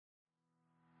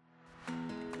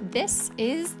This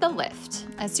is The Lift,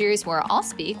 a series where I'll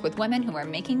speak with women who are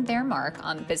making their mark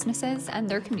on businesses and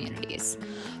their communities.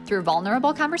 Through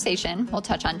vulnerable conversation, we'll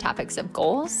touch on topics of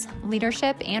goals,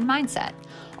 leadership, and mindset,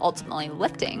 ultimately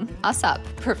lifting us up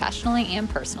professionally and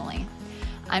personally.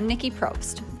 I'm Nikki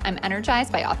Probst. I'm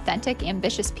energized by authentic,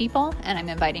 ambitious people, and I'm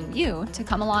inviting you to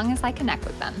come along as I connect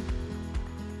with them.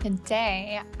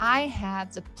 Today, I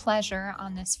have the pleasure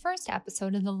on this first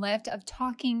episode of The Lift of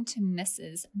talking to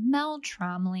Mrs. Mel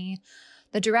Trombley,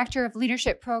 the Director of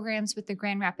Leadership Programs with the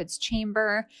Grand Rapids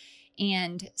Chamber,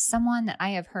 and someone that I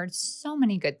have heard so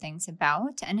many good things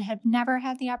about and have never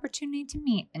had the opportunity to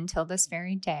meet until this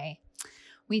very day.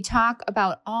 We talk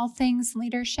about all things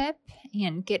leadership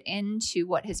and get into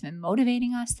what has been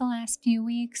motivating us the last few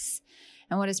weeks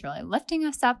and what is really lifting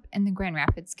us up in the Grand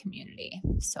Rapids community.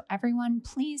 So everyone,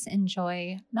 please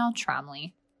enjoy Mel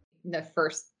Trombley. The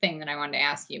first thing that I wanted to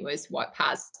ask you was, what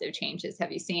positive changes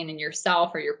have you seen in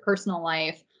yourself or your personal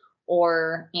life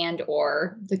or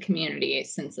the community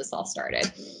since this all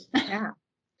started? Yeah.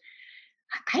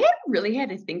 I hadn't really had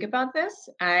to think about this.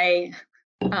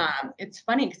 It's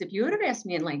funny because if you would have asked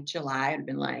me in like July, I'd have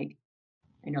been like,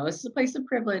 I know this is a place of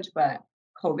privilege, but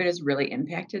COVID has really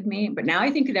impacted me. But now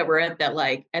I think that we're at that,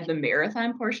 like at the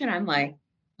marathon portion, I'm like,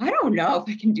 I don't know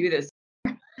if I can do this.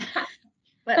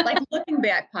 But like looking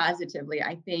back positively,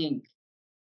 I think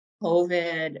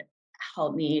COVID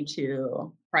helped me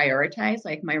to prioritize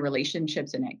like my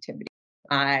relationships and activities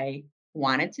I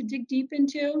wanted to dig deep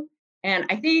into. And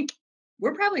I think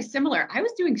we're probably similar. I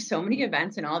was doing so many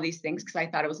events and all these things because I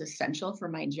thought it was essential for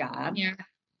my job. Yeah.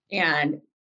 And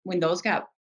when those got,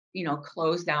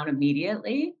 closed down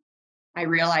immediately, I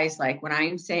realized like when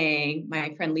I'm saying,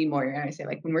 my friend Lee Moyer and I say,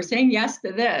 like, when we're saying yes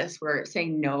to this, we're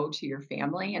saying no to your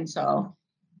family. And so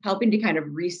helping to kind of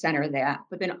recenter that.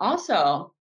 But then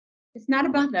also, it's not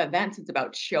about the events, it's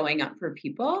about showing up for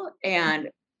people. And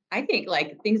I think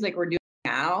like things like we're doing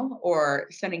now, or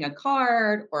sending a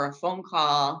card or a phone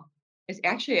call, is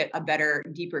actually a better,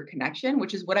 deeper connection,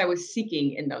 which is what I was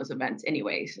seeking in those events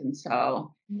anyways. And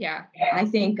so Yeah. I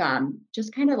think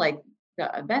just kind of like the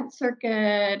event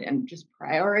circuit and just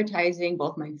prioritizing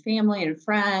both my family and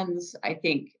friends, I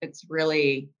think it's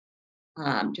really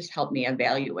just helped me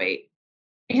evaluate.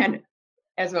 And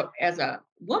as a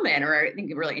woman, or I think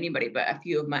really anybody, but a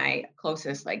few of my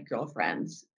closest like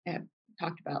girlfriends have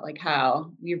talked about like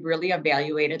how we've really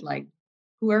evaluated like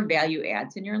who are value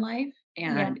adds in your life.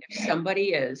 And if somebody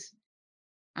is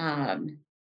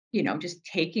just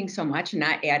taking so much and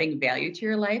not adding value to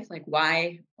your life, like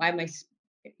why am I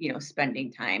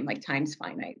spending time? Like time's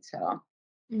finite. So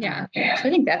so I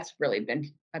think that's really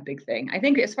been a big thing. I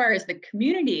think as far as the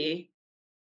community,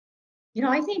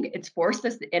 I think it's forced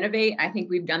us to innovate. I think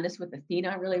we've done this with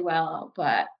Athena really well,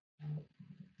 but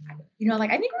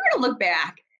like I think we're gonna look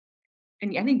back,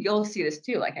 and I think you'll see this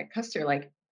too, like at Custer,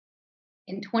 like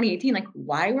in 2018, like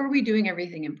why were we doing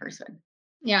everything in person?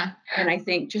 Yeah. And I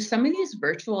think just some of these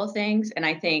virtual things, and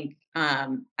I think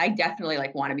I definitely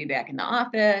like want to be back in the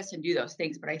office and do those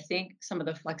things, but I think some of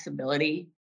the flexibility,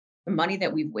 the money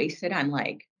that we've wasted on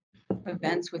like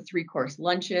events with 3-course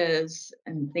lunches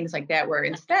and things like that, where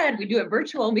instead we do it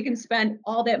virtual and we can spend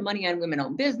all that money on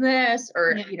women-owned business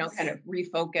or, kind of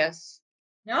refocus.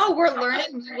 No, we're learning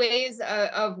new ways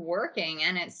of working,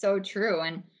 and it's so true.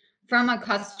 And from a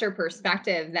Custer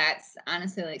perspective, that's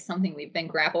honestly like something we've been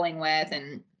grappling with,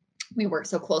 and we work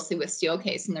so closely with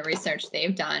Steelcase and the research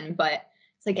they've done. But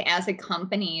it's like, as a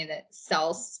company that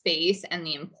sells space and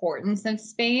the importance of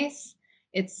space,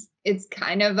 it's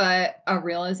kind of a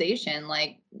realization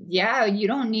like, yeah, you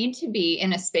don't need to be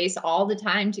in a space all the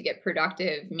time to get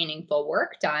productive, meaningful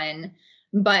work done.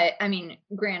 But I mean,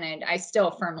 granted, I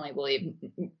still firmly believe,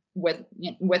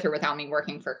 with or without me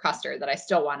working for Custer, that I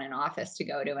still want an office to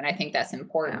go to. And I think that's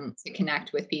important to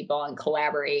connect with people and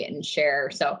collaborate and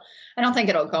share. So I don't think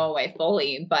it'll go away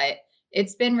fully, but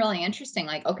it's been really interesting.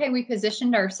 Like, okay, we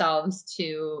positioned ourselves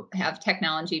to have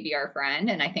technology be our friend.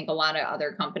 And I think a lot of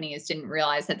other companies didn't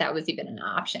realize that that was even an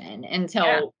option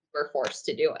until we're forced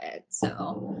to do it.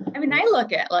 So, I mean, I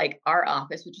look at like our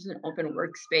office, which is an open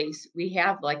workspace. We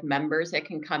have like members that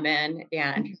can come in,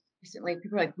 and recently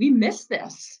people are like, we miss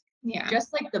this. Yeah.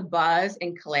 Just like the buzz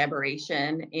and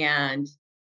collaboration. And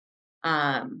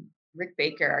Rick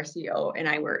Baker, our CEO, and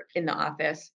I were in the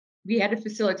office. We had to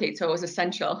facilitate, so it was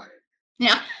essential.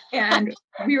 Yeah. And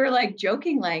we were like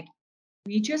joking, like,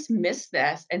 we just miss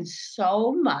this. And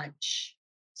so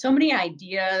many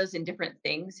ideas and different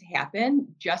things happen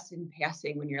just in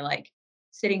passing when you're like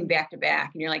sitting back to back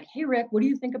and you're like, hey, Rick, what do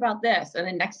you think about this? And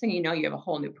then next thing you know, you have a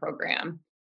whole new program.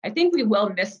 I think we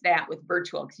will miss that with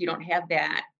virtual because you don't have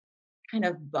that kind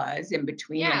of buzz in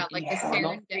between like Yeah, like the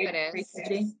informal serendipitous,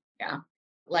 creativity. just Yeah.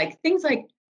 Like things like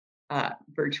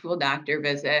virtual doctor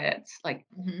visits, like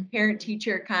mhm. parent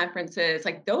teacher conferences,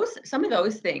 like those, some of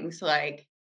those things like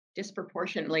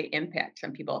disproportionately impact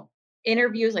some people.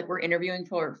 Interviews, like we're interviewing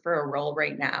for a role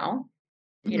right now.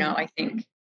 You know, Mhm. I think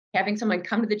having someone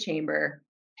come to the chamber,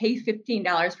 pay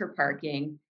 $15 for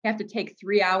parking, have to take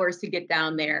 3 hours to get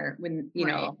down there when, you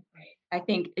Right. know, I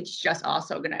think it's just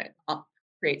also going to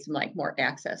create some like more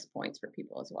access points for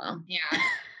people as well. Yeah.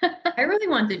 I really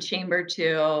want the chamber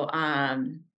to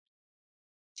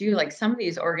do like some of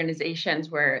these organizations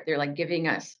where they're like giving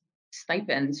us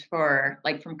stipends for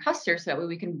like from Custer so that way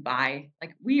we can buy,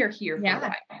 like we are here for Yeah.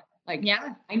 why. Like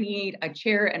Yeah. I need a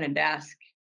chair and a desk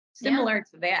Yeah. similar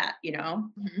to that, you know?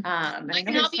 Mhm. And I I know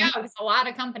can help there's you out some, because a lot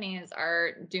of companies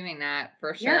are doing that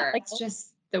for yeah, sure. like, It's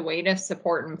just the way to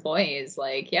support employees.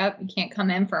 Like, yep, you can't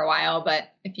come in for a while,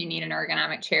 but if you need an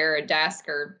ergonomic chair, a desk,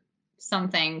 or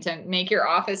something to make your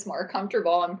office more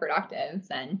comfortable and productive,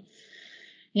 then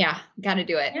yeah, got to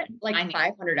do it. yeah, I like need.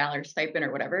 $500 stipend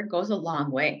or whatever, it goes a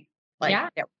long way. Like Yeah.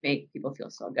 that would make people feel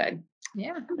so good.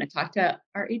 Yeah, I'm going to talk to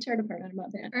our HR department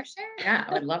about that. for sure. Yeah,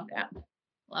 I would love that.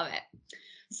 Love it.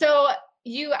 So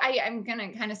I'm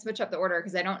gonna kind of switch up the order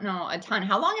because I don't know a ton.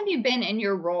 How long have you been in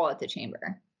your role at the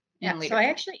chamber Yeah. in So I leadership?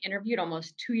 actually interviewed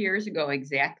almost 2 years ago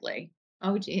exactly.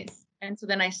 Oh, geez. And so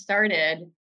then I started.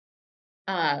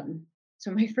 So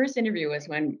my first interview was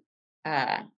when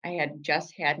I had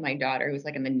just had my daughter who was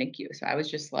like in the NICU. So I was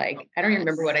just like, I don't even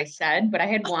remember what I said, but I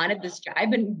had wanted this job.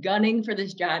 I've been gunning for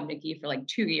this job, Nikki, for like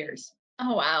 2 years.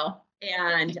 Oh, wow.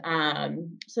 And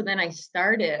so then I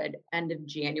started end of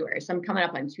January. So I'm coming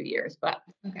up on 2 years, but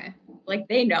Okay. like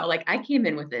they know, like I came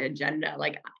in with an agenda.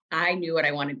 Like I knew what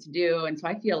I wanted to do. And so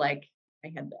I feel like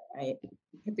I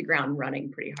hit the ground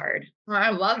running pretty hard. Well, I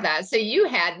love that. So you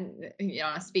had,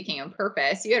 speaking of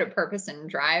purpose, you had a purpose and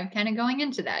drive kind of going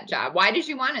into that job. Why did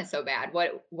you want it so bad?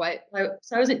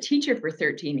 So I was a teacher for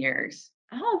 13 years.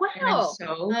 Oh, And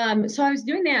I'm wow. so I was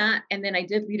doing that, and then I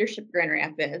did leadership Grand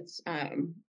Rapids,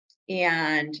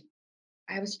 and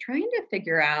I was trying to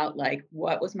figure out like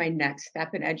what was my next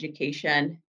step in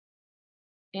education,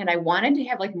 and I wanted to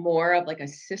have like more of like a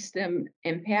system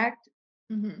impact,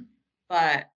 Hmm.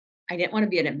 but I didn't want to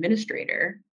be an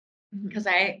administrator Hmm. because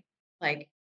like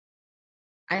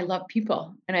I love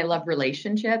people and I love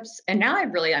relationships. And now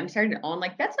I'm starting to own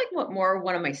like that's like what more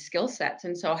one of my skill sets.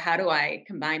 And so how do I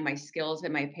combine my skills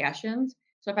and my passions?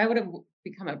 So if I would have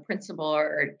become a principal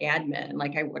or an admin,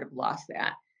 like I would have lost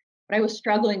that. But I was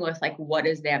struggling with like what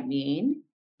does that mean?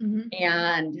 Hmm.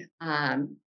 And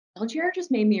LGR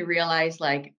just made me realize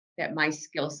like that my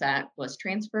skill set was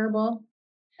transferable.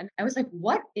 And I was like,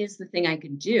 what is the thing I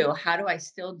could do? How do I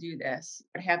still do this,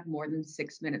 but have more than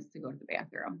 6 minutes to go to the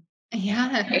bathroom?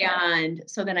 Yeah. And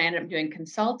so then I ended up doing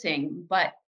consulting.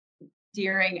 But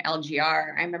during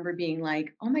LGR, I remember being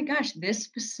like, oh my gosh, this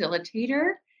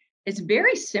facilitator is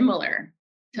very similar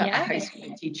to a high Yes.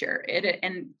 school teacher.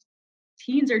 And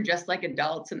teens are just like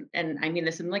adults. And I mean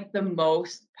this in like the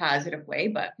most positive way,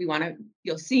 but we want to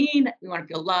feel seen, we want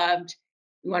to feel loved,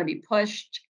 we want to be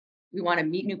pushed. We want to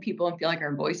meet new people and feel like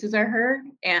our voices are heard.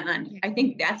 And I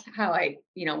think that's how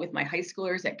with my high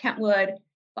schoolers at Kentwood,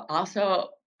 but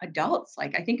also adults.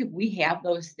 Like, I think if we have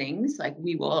those things, like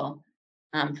we will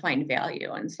find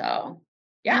value. And so,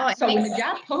 No, yeah. it So when makes the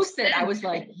job so much posted, I sense. was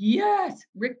like, yes,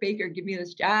 Rick Baker, give me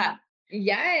this job.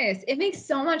 Yes, it makes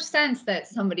so much sense that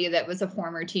somebody that was a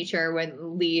former teacher would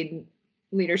lead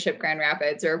Leadership Grand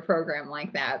Rapids or a program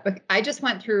like that. But I just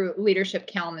went through Leadership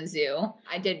Kalamazoo.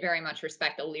 I did very much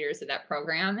respect the leaders of that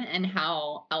program and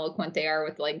how eloquent they are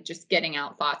with like just getting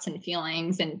out thoughts and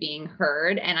feelings and being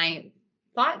heard. And I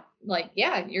thought like,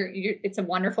 yeah, you're it's a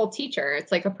wonderful teacher.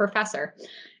 It's like a professor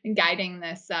guiding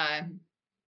this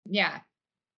yeah.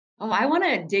 Oh, I want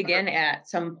to dig in at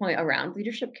some point around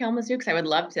Leadership Kalamazoo because I would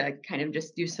love to kind of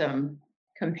just do some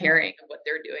comparing of what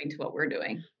they're doing to what we're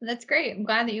doing. That's great. I'm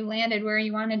glad that you landed where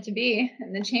you wanted to be.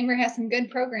 And the chamber has some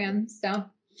good programs. So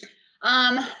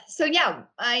yeah,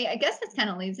 I guess this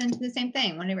kind of leads into the same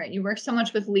thing. Whenever you work so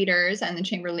much with leaders and the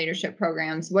chamber leadership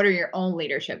programs, what are your own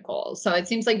leadership goals? So it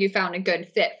seems like you found a good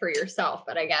fit for yourself,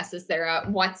 but I guess is there a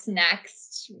what's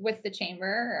next with the chamber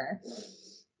or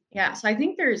Yeah, so I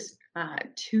think there's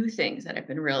two things that I've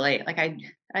been really like.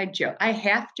 I joke, I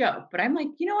half joke, but I'm like,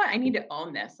 you know what? I need to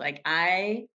own this. Like,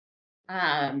 I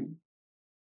um,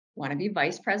 want to be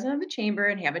vice president of the chamber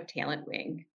and have a talent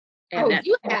wing, and oh, that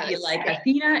you would have be a like say.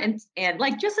 Athena and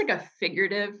like just like a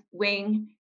figurative wing.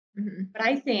 Mhm. But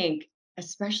I think,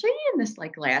 especially in this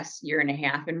like last year and a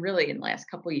half, and really in the last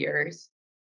couple years,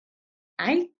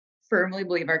 I firmly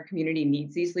believe our community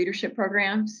needs these leadership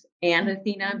programs and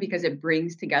Athena because it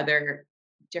brings together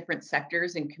different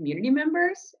sectors and community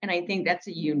members. And I think that's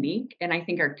a unique, and I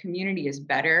think our community is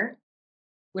better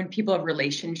when people have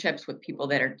relationships with people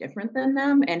that are different than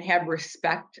them and have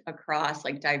respect across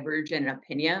like divergent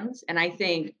opinions. And I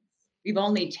think we've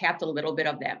only tapped a little bit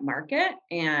of that market.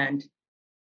 And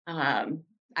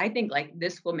I think like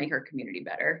this will make our community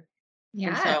better. And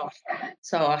Yeah.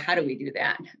 so how do we do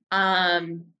that?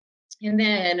 And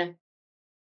then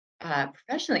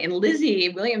professionally, and Lizzie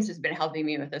Williams has been helping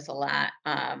me with this a lot.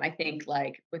 I think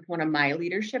like with one of my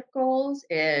leadership goals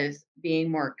is being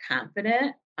more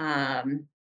confident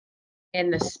in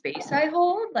the space I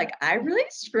hold. Like I really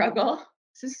struggle.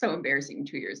 This is so embarrassing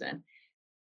 2 years in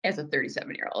as a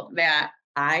 37-year-old that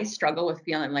I struggle with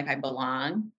feeling like I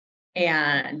belong.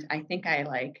 And I think I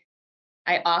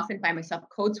often find myself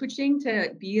code switching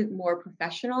to be more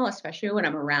professional, especially when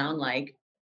I'm around like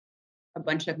a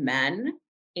bunch of men.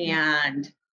 Yeah. And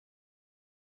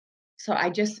so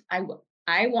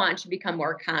I want to become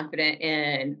more confident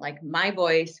in like my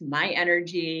voice, my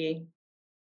energy,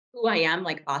 who I am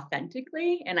like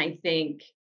authentically. And I think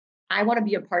I want to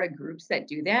be a part of groups that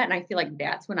do that. And I feel like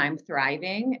that's when I'm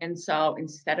thriving. And so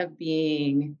instead of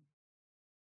being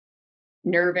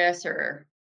nervous or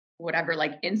whatever,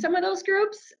 like in some of those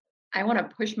groups, I want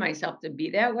to push myself to be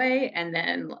that way. And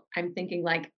then I'm thinking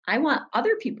like, I want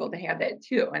other people to have that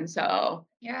too. And so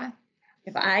Yeah.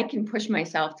 if I can push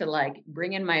myself to like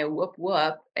bring in my whoop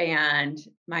whoop and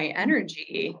my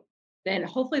energy, then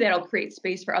hopefully that'll create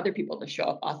space for other people to show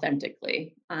up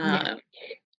authentically. Yeah.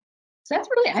 So that's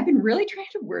really, I've been really trying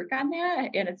to work on that.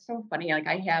 And it's so funny. Like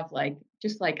I have like,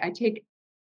 just like I take,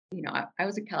 I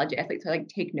was a college athlete, so I like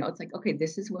take notes like, okay,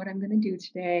 this is what I'm going to do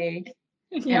today.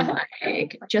 And Yeah.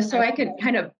 like, just so I could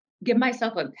kind of give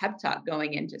myself a pep talk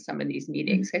going into some of these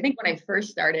meetings. I think when I first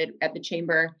started at the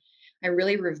chamber, I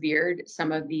really revered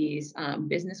some of these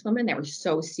businesswomen that were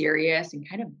so serious and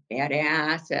kind of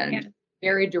badass Yeah. and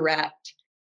very direct.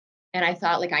 And I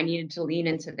thought like I needed to lean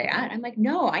into that. I'm like,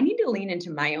 no, I need to lean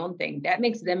into my own thing. That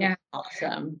makes them Yeah.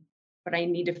 awesome. But I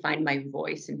need to find my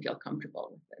voice and feel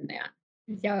comfortable within that.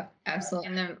 Yeah, absolutely.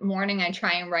 In the morning, I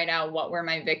try and write out what were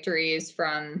my victories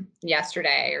from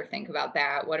yesterday or think about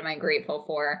that. What am I grateful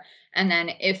for? And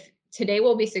then if today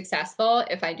will be successful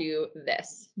if I do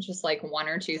this, just like one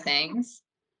or two things.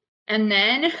 And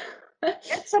then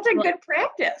That's such a good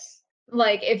practice.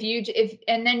 like if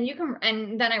and then you can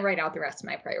and then I write out the rest of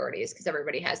my priorities because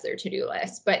everybody has their to-do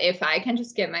list. But if I can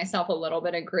just give myself a little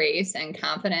bit of grace and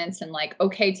confidence and like,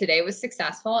 okay, today was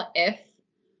successful if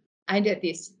I did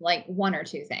these like one or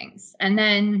two things, and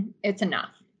then it's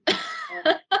enough. So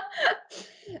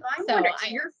I'm So wondering, so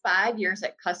you're 5 years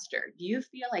at Custer. Do you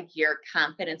feel like your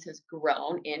confidence has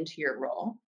grown into your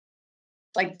role?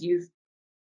 Like you've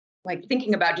like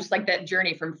thinking about just like that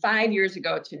journey from 5 years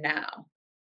ago to now.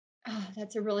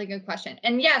 that's a really good question.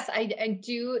 And yes, I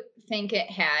do think it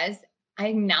has. I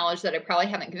acknowledge that I probably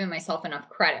haven't given myself enough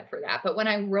credit for that. But when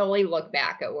I really look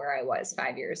back at where I was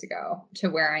 5 years ago to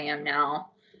where I am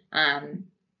now, um,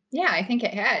 yeah, I think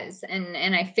it has. And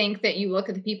I think that you look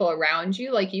at the people around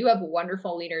you, like you have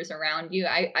wonderful leaders around you.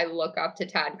 I look up to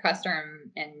Todd Custer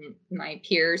and my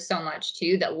peers so much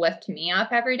too that lift me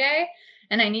up every day.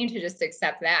 And I need to just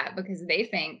accept that because they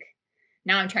think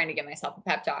now I'm trying to give myself a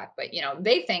pep talk, but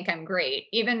they think I'm great,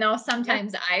 even though Yeah.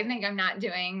 sometimes I think I'm not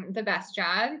doing the best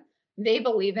job. They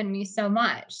believe in me so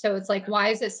much. So it's like, why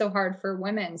is it so hard for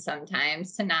women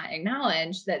sometimes to not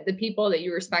acknowledge that the people that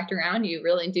you respect around you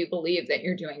really do believe that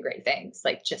you're doing great things?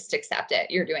 Like, just accept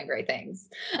it. You're doing great things.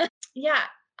 Yeah.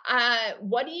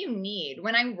 What do you need?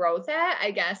 When I wrote that, I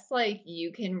guess like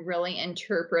you can really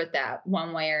interpret that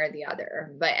one way or the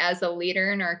other. But as a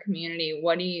leader in our community,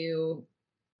 what do you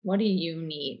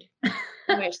need? Oh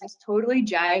my gosh, this totally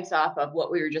jives off of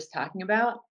what we were just talking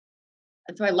about.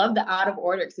 And so I love the out of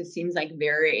order because it seems like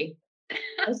I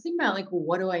was thinking about like,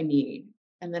 what do I need?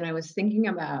 And then I was thinking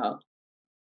about,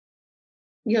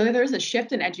 there was a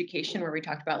shift in education where we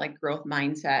talked about like growth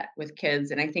mindset with kids.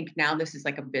 And I think now this is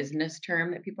like a business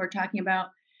term that people are talking about.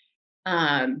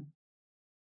 Um,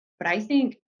 but I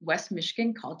think West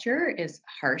Michigan culture is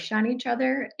harsh on each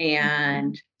other.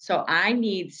 And so I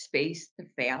need space to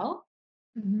fail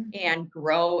Mhm. and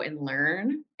grow and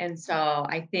learn. And so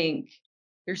I think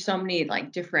there's so many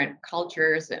like different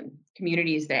cultures and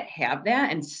communities that have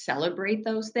that and celebrate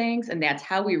those things. And that's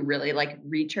how we really like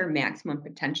reach our maximum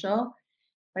potential.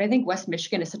 But I think West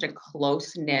Michigan is such a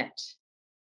close knit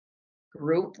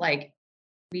group. Like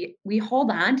we hold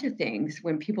on to things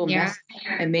when people Yeah. miss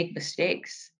and make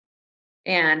mistakes.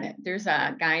 And there's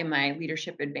a guy in my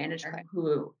leadership advantage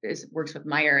who works with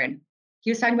Meyer, and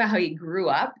he was talking about how he grew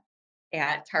up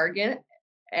at Target.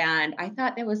 And I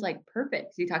thought that was like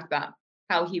perfect. He talked about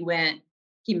how he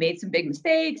made some big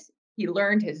mistakes. He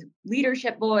learned his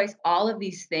leadership voice, all of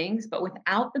these things, but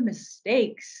without the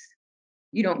mistakes,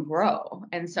 you don't grow.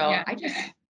 And so Yeah.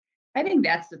 I think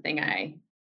that's the thing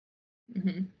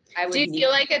Mhm. I Do would you need. feel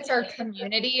like it's our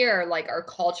community or like our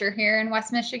culture here in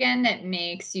West Michigan that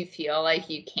makes you feel like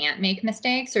you can't make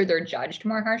mistakes or they're judged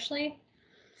more harshly?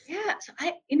 Yeah. So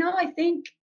I think,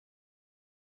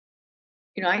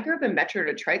 I grew up in Metro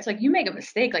Detroit. It's like you make a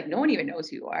mistake, like no one even knows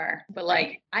who you are. But Right.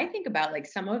 like I think about like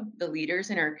some of the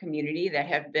leaders in our community that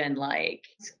have been like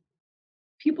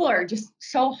people are just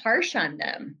so harsh on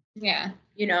them, Yeah.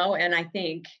 and I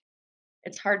think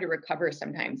it's hard to recover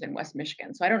sometimes in West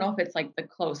Michigan. So I don't know if it's like the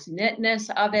close knitness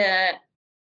of it.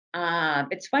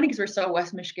 It's funny because we're so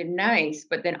West Michigan nice,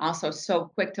 but then also so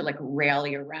quick to like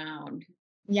rally around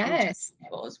and judge Yes.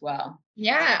 people as well.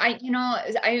 Yeah.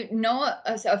 I know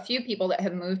a few people that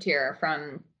have moved here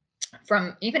from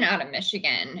even out of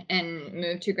Michigan and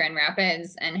moved to Grand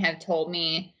Rapids and have told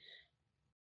me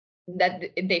that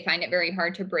they find it very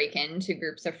hard to break into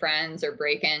groups of friends or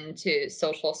break into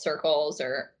social circles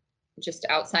or just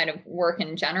outside of work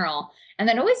in general. And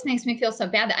that always makes me feel so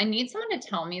bad that I need someone to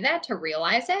tell me that to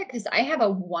realize it because I have a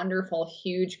wonderful,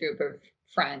 huge group of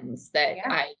friends that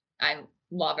Yeah. I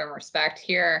love and respect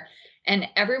here. And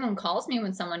everyone calls me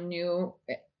when someone new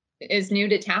is new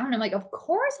to town. I'm like, of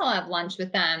course I'll have lunch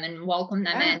with them and welcome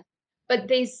them Yeah. in. But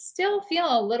they still feel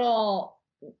a little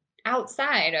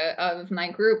outside of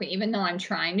my group, even though I'm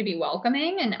trying to be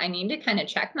welcoming. And I need to kind of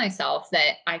check myself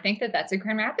that I think that that's a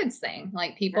Grand Rapids thing.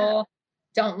 Like Yeah. people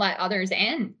don't let others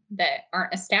in that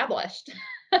aren't established.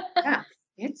 Yeah.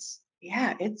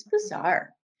 It's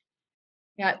bizarre.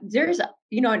 Yeah, there's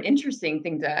an interesting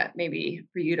thing to maybe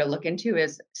for you to look into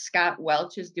is Scott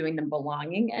Welch is doing the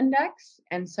belonging index.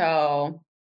 And so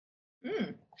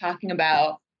Mm, talking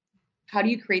about how do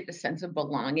you create the sense of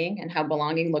belonging and how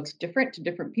belonging looks different to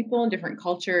different people and different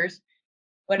cultures.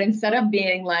 But instead of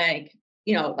being like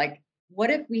what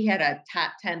if we had a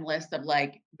top 10 list of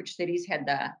like which cities had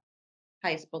the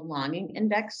highest belonging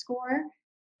index score?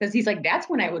 Because he's like, that's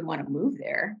when I would want to move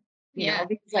there, yeah.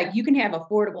 because like you can have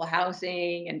affordable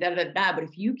housing and da da da, but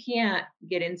if you can't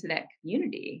get into that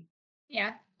community,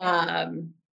 Yeah.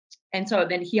 um, and so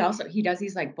then he does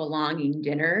these like belonging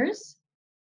dinners,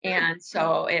 Hmm. and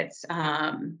so it's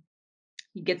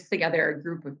he gets together a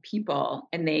group of people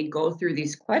and they go through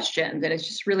these questions, and it's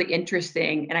just really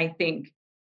interesting. And I think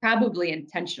probably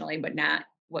intentionally, but not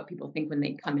what people think when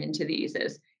they come into these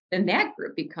is then that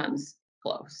group becomes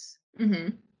close. Hmm.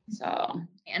 So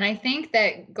And I think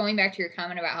that going back to your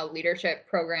comment about how leadership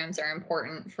programs are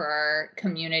important for our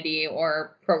community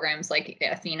or programs like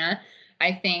Athena,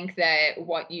 I think that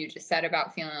what you just said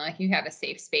about feeling like you have a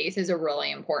safe space is a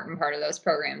really important part of those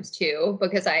programs too.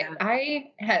 Because yeah,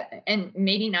 I had, and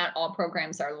maybe not all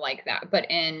programs are like that, but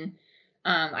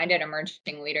I did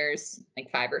emerging leaders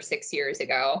like 5 or 6 years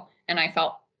ago, and I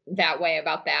felt that way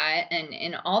about that. And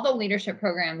in all the leadership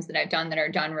programs that I've done that are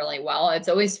done really well, it's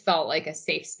always felt like a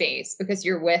safe space because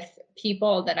you're with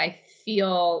people that I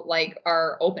feel like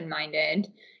are open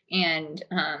minded and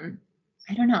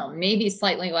I don't know, maybe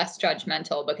slightly less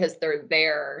judgmental because they're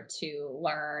there to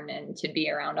learn and to be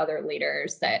around other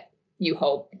leaders that you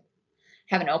hope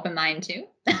have an open mind too.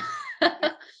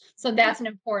 So yeah. that's an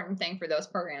important thing for those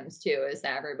programs too, is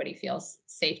that everybody feels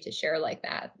safe to share like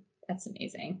that. That's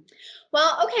amazing.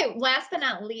 Well, okay, last but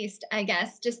not least, I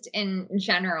guess just in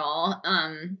general,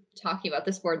 talking about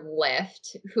this word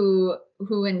lift, who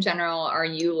in general are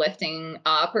you lifting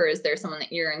up, or is there someone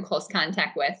that you're in close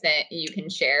contact with that you can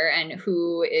share, and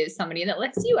who is somebody that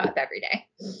lifts you up every day?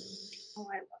 Oh,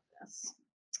 I love this.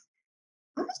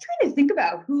 I was trying to think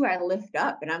about who I lift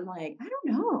up, and I'm like, I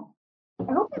don't know.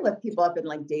 I hope I lift people up in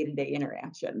like day-to-day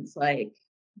interactions. Like,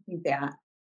 I think that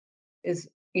is,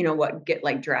 what get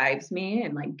like drives me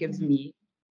and like gives Mhm. me,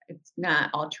 it's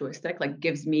not altruistic, like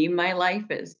gives me my life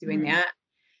is doing Mhm. that.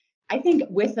 I think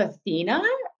with Athena,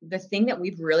 the thing that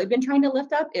we've really been trying to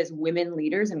lift up is women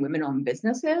leaders and women owned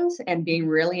businesses and being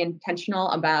really intentional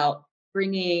about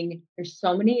there's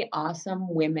so many awesome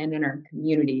women in our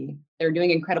community. They're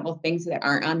doing incredible things that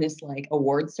aren't on this like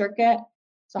award circuit.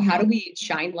 So, how do Mhm. we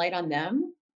shine light on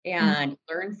them and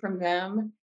learn from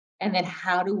them? And then,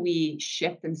 how do we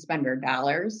shift and spend our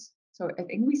dollars? So, I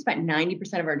think we spent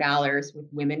 90% of our dollars with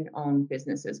women owned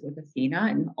businesses with Athena,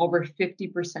 and over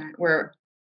 50% were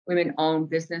women owned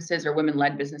businesses or women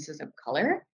led businesses of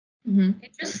color. Mhm. And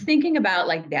just thinking about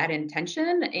like that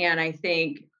intention. And I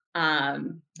think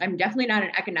I'm definitely not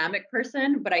an economic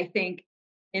person, but I think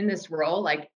in this role,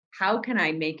 like, how can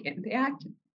I make impact?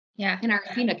 Yeah. And our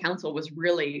Athena Council was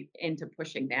really into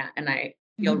pushing that, and I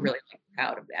feel Mhm. really like,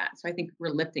 proud of that. So I think we're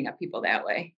lifting up people that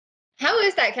way. How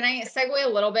is that? Can I segue a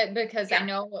little bit because I Yeah.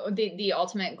 know the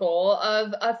ultimate goal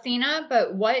of Athena,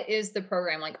 but what is the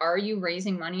program? Like, are you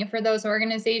raising money for those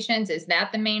organizations? Is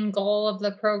that the main goal of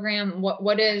the program?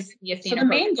 What is the So Athena the program?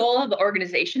 main goal of the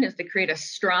organization is to create a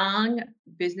strong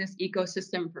business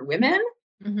ecosystem for women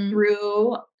Hmm.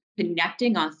 through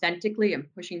connecting authentically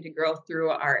and pushing to grow through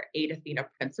our 8 Athena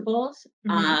principles.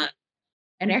 Hmm.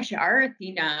 And actually, our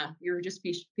Athena, we were just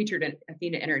featured at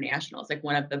Athena International. It's like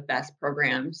one of the best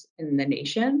programs in the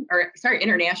nation, or sorry,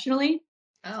 internationally.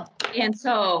 Oh, And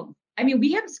so, I mean,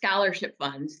 we have scholarship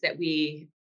funds uh,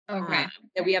 okay.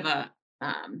 that we have a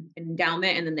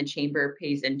endowment, and then the chamber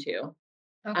pays into.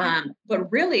 Okay.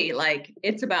 But really, like,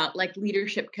 it's about like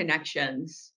leadership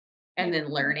connections and Yeah.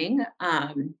 then learning.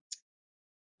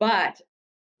 But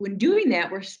when doing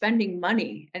that, we're spending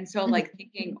money, and so like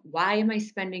thinking, why am I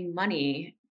spending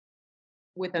money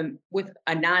with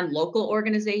a non-local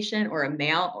organization or a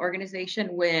male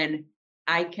organization when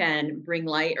I can bring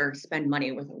light or spend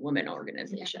money with a woman Yeah.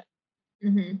 organization?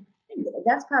 Hmm.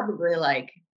 That's probably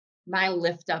like my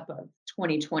lift up of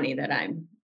 2020 that I'm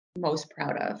most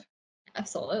proud of.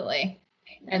 Absolutely.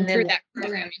 And And through then that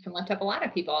program, you can lift up a lot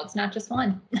of people. It's not just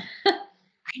one.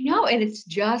 I know, and it's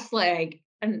just like,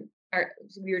 and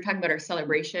we were talking about our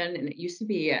celebration, and it used to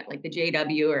be at like the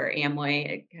JW or Amway.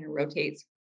 It kind of rotates,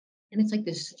 and it's like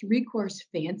this 3 course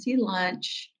fancy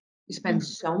lunch. You spend Mhm.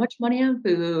 so much money on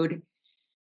food,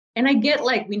 and I get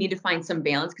like we need to find some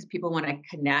balance because people want to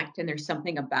connect, and there's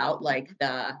something about like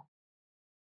the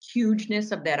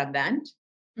hugeness of that event.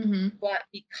 Mhm. But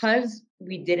because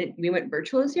we went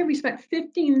virtual this year. We spent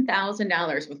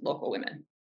 $15,000 with local women.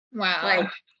 Like, Wow.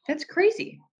 that's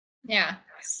crazy. Yeah.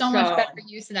 So much So better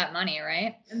use of that money,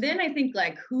 right? and then I think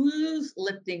like who's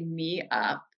lifting me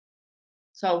up?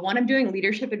 So one, I'm doing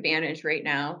Leadership Advantage right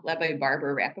now, led by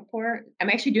Barbara Rappaport. I'm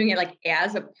actually doing it like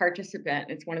as a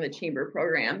participant. It's one of the chamber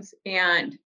programs.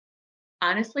 And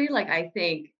honestly, like I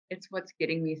think it's what's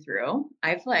getting me through.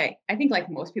 I think like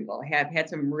most people have had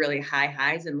some really high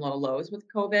highs and low lows with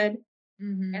COVID.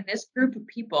 And Mhm. this group of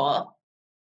people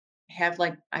have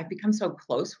like I've become so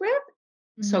close with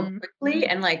so Mhm. quickly.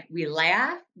 And like we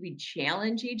laugh, we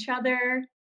challenge each other.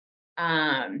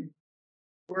 Um,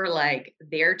 we're like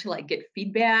there to like get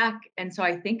feedback. And so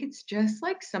I think it's just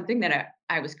like something that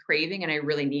I was craving and I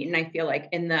really need. And I feel like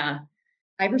in the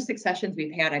 5 or 6 sessions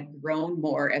we've had, I've grown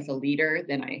more as a leader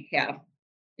than I have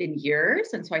in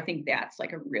years. And so I think that's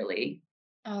like a really,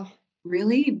 Oh.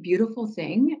 really beautiful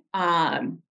thing.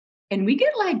 And we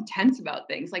get like tense about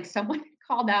things. Like someone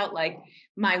called out like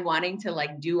my wanting to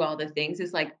like do all the things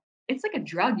is like it's like a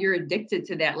drug. You're addicted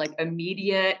to that like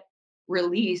immediate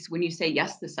release when you say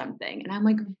yes to something. And I'm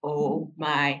like, Mhm. oh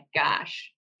my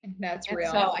gosh. That's And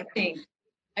so real.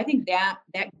 I think that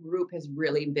group has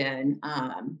really been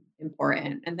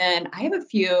important. And then I have a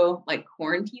few like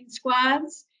quarantine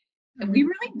squads, and we Mhm.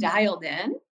 really dialed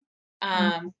in Mhm.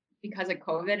 um, because of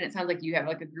COVID. And it sounds like you have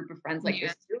like a group of friends like Yeah.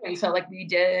 this too. And so like we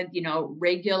did,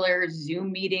 regular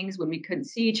Zoom meetings when we couldn't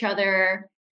see each other.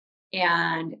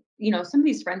 And, some of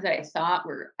these friends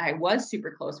that I was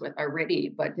super close with already,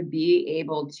 but to be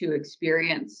able to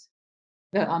experience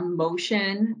the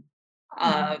emotion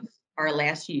Mhm. of our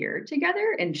last year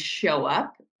together and show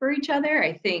up for each other,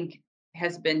 I think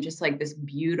has been just like this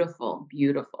beautiful,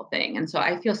 beautiful thing. And so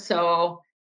I feel so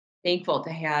thankful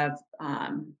to have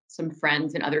some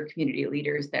friends and other community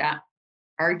leaders that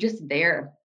are just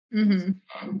there. Mhm.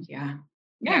 Yeah.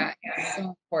 Yeah. Yeah, it's so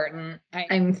important.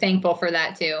 I'm thankful for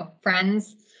that too.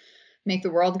 Friends make the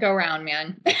world go round,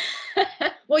 man.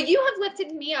 Well, you have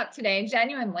lifted me up today,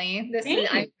 genuinely.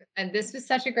 Thanks. And this was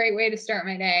such a great way to start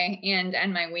my day and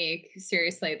end my week.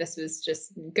 Seriously, this was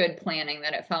just good planning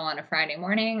that it fell on a Friday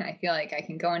morning. I feel like I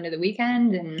can go into the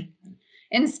weekend and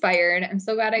inspired. I'm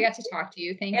so glad I got to talk to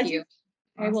you. Thank As you. you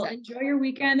I will Awesome. enjoy your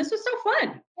weekend. This was so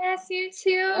fun. Yes, you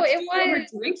too. Let's It do it over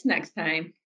was. drinks next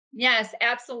time. Yes,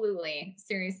 absolutely.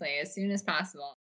 Seriously, as soon as possible.